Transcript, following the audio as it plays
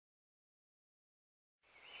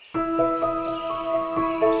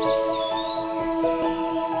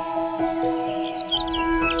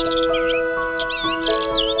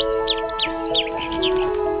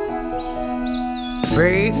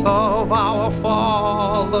of our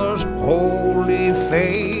fathers' holy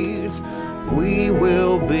faith, we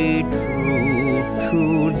will be true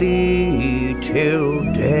to thee till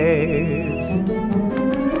death.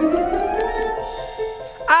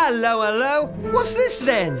 Hello, hello. What's this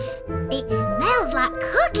then? It smells like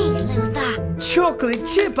cookies, Luther. Chocolate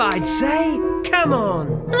chip, I'd say. Come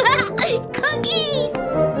on. Cookies!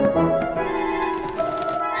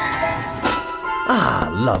 Ah,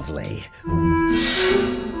 lovely.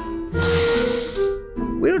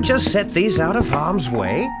 We'll just set these out of harm's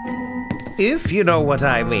way, if you know what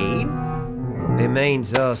I mean. It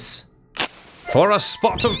means us. For a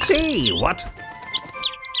spot of tea, what?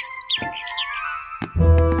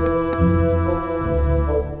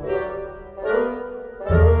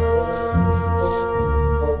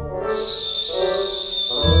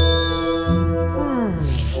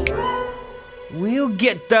 We'll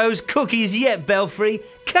get those cookies yet, Belfry.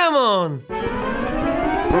 Come on.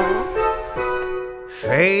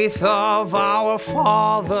 Faith of our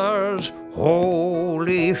fathers,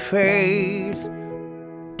 holy faith.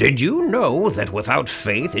 Did you know that without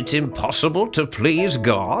faith it's impossible to please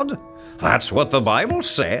God? That's what the Bible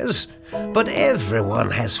says. But everyone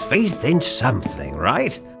has faith in something,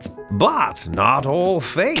 right? But not all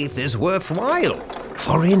faith is worthwhile.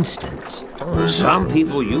 For instance, some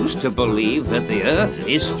people used to believe that the earth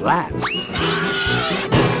is flat.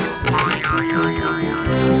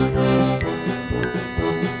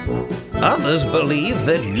 Others believe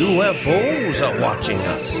that UFOs are watching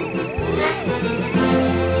us.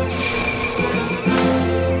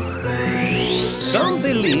 Some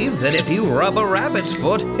believe that if you rub a rabbit's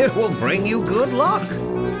foot, it will bring you good luck.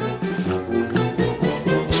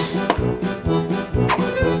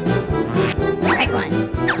 Strike one,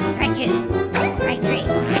 strike two, strike three.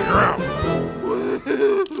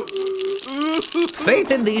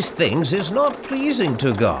 Faith in these things is not pleasing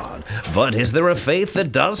to God, but is there a faith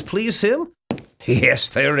that does please Him? Yes,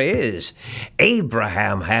 there is.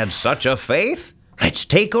 Abraham had such a faith. Let's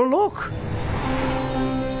take a look.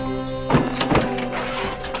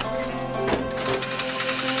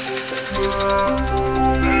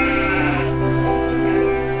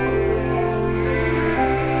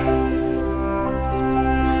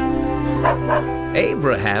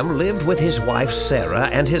 Abraham lived with his wife Sarah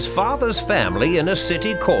and his father's family in a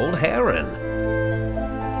city called Haran.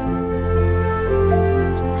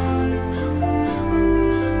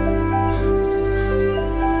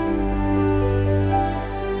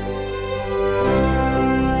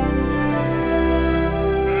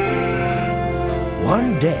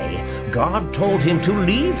 One day, God told him to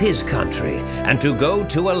leave his country and to go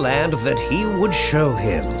to a land that he would show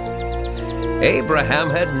him.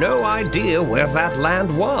 Abraham had no idea where that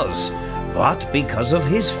land was, but because of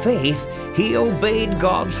his faith, he obeyed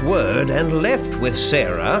God's word and left with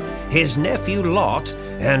Sarah, his nephew Lot,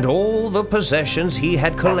 and all the possessions he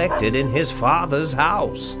had collected in his father's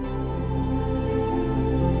house.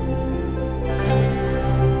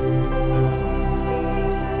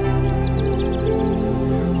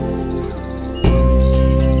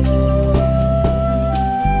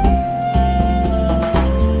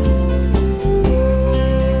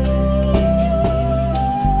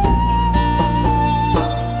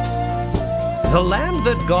 The land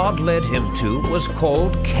that God led him to was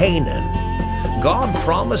called Canaan. God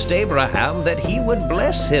promised Abraham that he would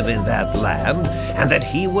bless him in that land, and that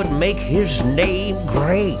he would make his name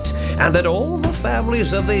great, and that all the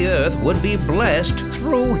families of the earth would be blessed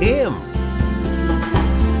through him.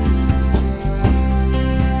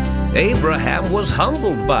 Abraham was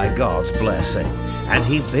humbled by God's blessing, and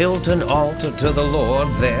he built an altar to the Lord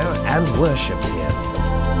there and worshiped him.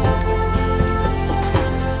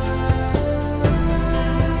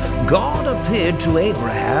 God appeared to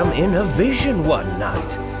Abraham in a vision one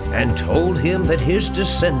night and told him that his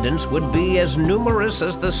descendants would be as numerous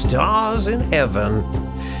as the stars in heaven.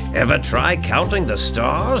 Ever try counting the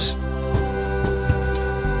stars?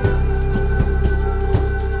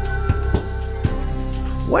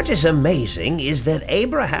 What is amazing is that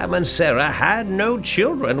Abraham and Sarah had no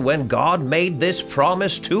children when God made this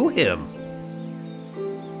promise to him.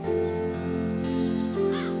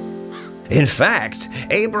 In fact,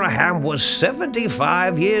 Abraham was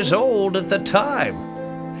 75 years old at the time,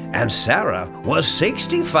 and Sarah was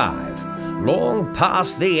 65, long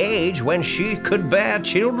past the age when she could bear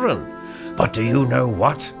children. But do you know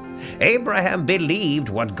what? Abraham believed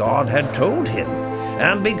what God had told him,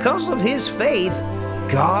 and because of his faith,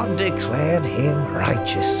 God declared him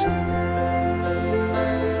righteous.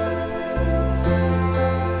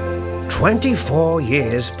 24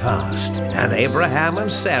 years passed, and Abraham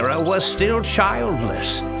and Sarah were still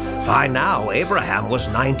childless. By now, Abraham was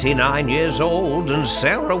 99 years old and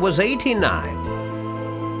Sarah was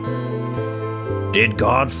 89. Did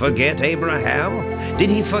God forget Abraham? Did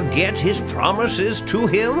he forget his promises to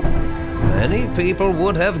him? Many people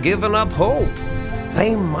would have given up hope.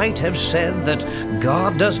 They might have said that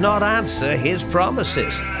God does not answer his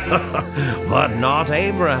promises. But not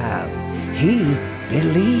Abraham. He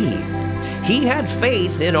believed. He had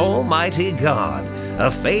faith in Almighty God, a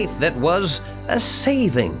faith that was a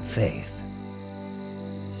saving faith.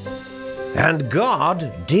 And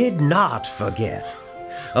God did not forget.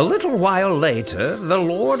 A little while later, the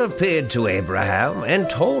Lord appeared to Abraham and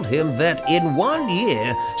told him that in 1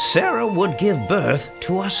 year Sarah would give birth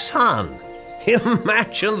to a son.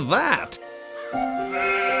 Imagine that!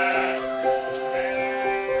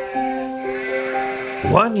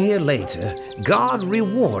 One year later, God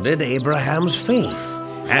rewarded Abraham's faith,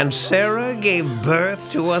 and Sarah gave birth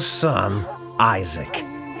to a son, Isaac.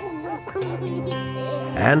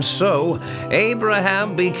 And so,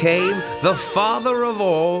 Abraham became the father of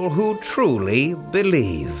all who truly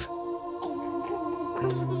believe.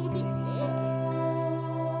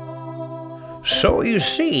 So you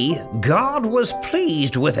see, God was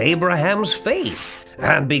pleased with Abraham's faith,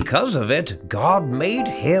 and because of it, God made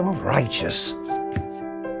him righteous.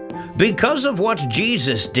 Because of what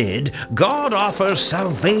Jesus did, God offers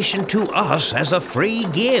salvation to us as a free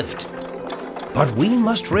gift. But we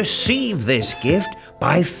must receive this gift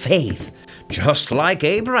by faith, just like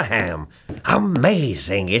Abraham.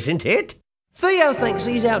 Amazing, isn't it? Theo thinks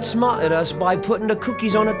he's outsmarted us by putting the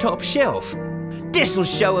cookies on a top shelf. This'll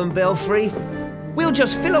show him, Belfry. We'll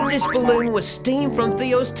just fill up this balloon with steam from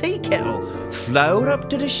Theo's tea kettle, float up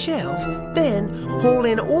to the shelf, then haul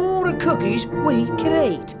in all the cookies we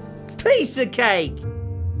can eat. Piece of cake!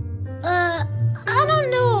 I don't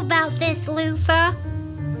know about this, Luther.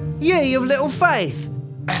 You of little faith.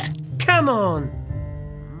 Come on.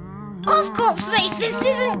 I've got faith this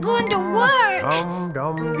isn't going to work.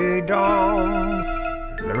 Dum-dum-dee-dum.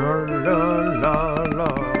 La-la-la-la.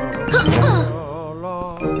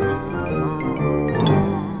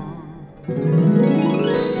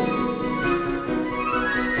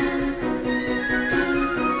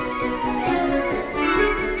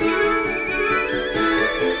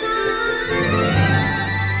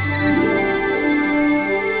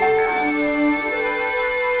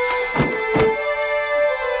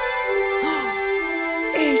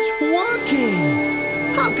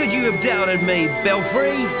 How could you have doubted me,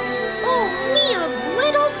 Belfry? Oh, me of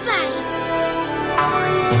little faith.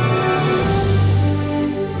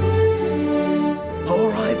 All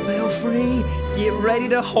right, Belfry, get ready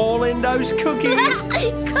to haul in those cookies.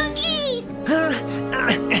 Cookies!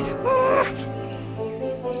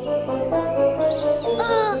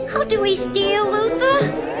 How do we steer, Luther?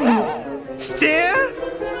 Steer?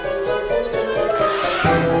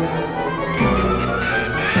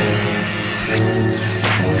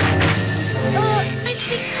 I think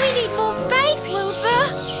we need more faith, Luther.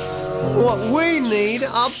 What we need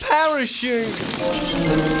are parachutes.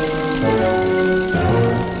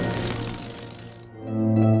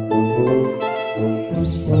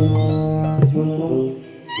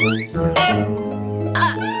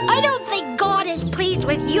 I don't think God is pleased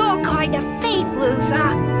with your kind of faith,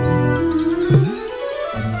 Luther.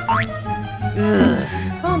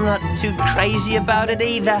 I'm not too crazy about it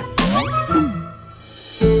either.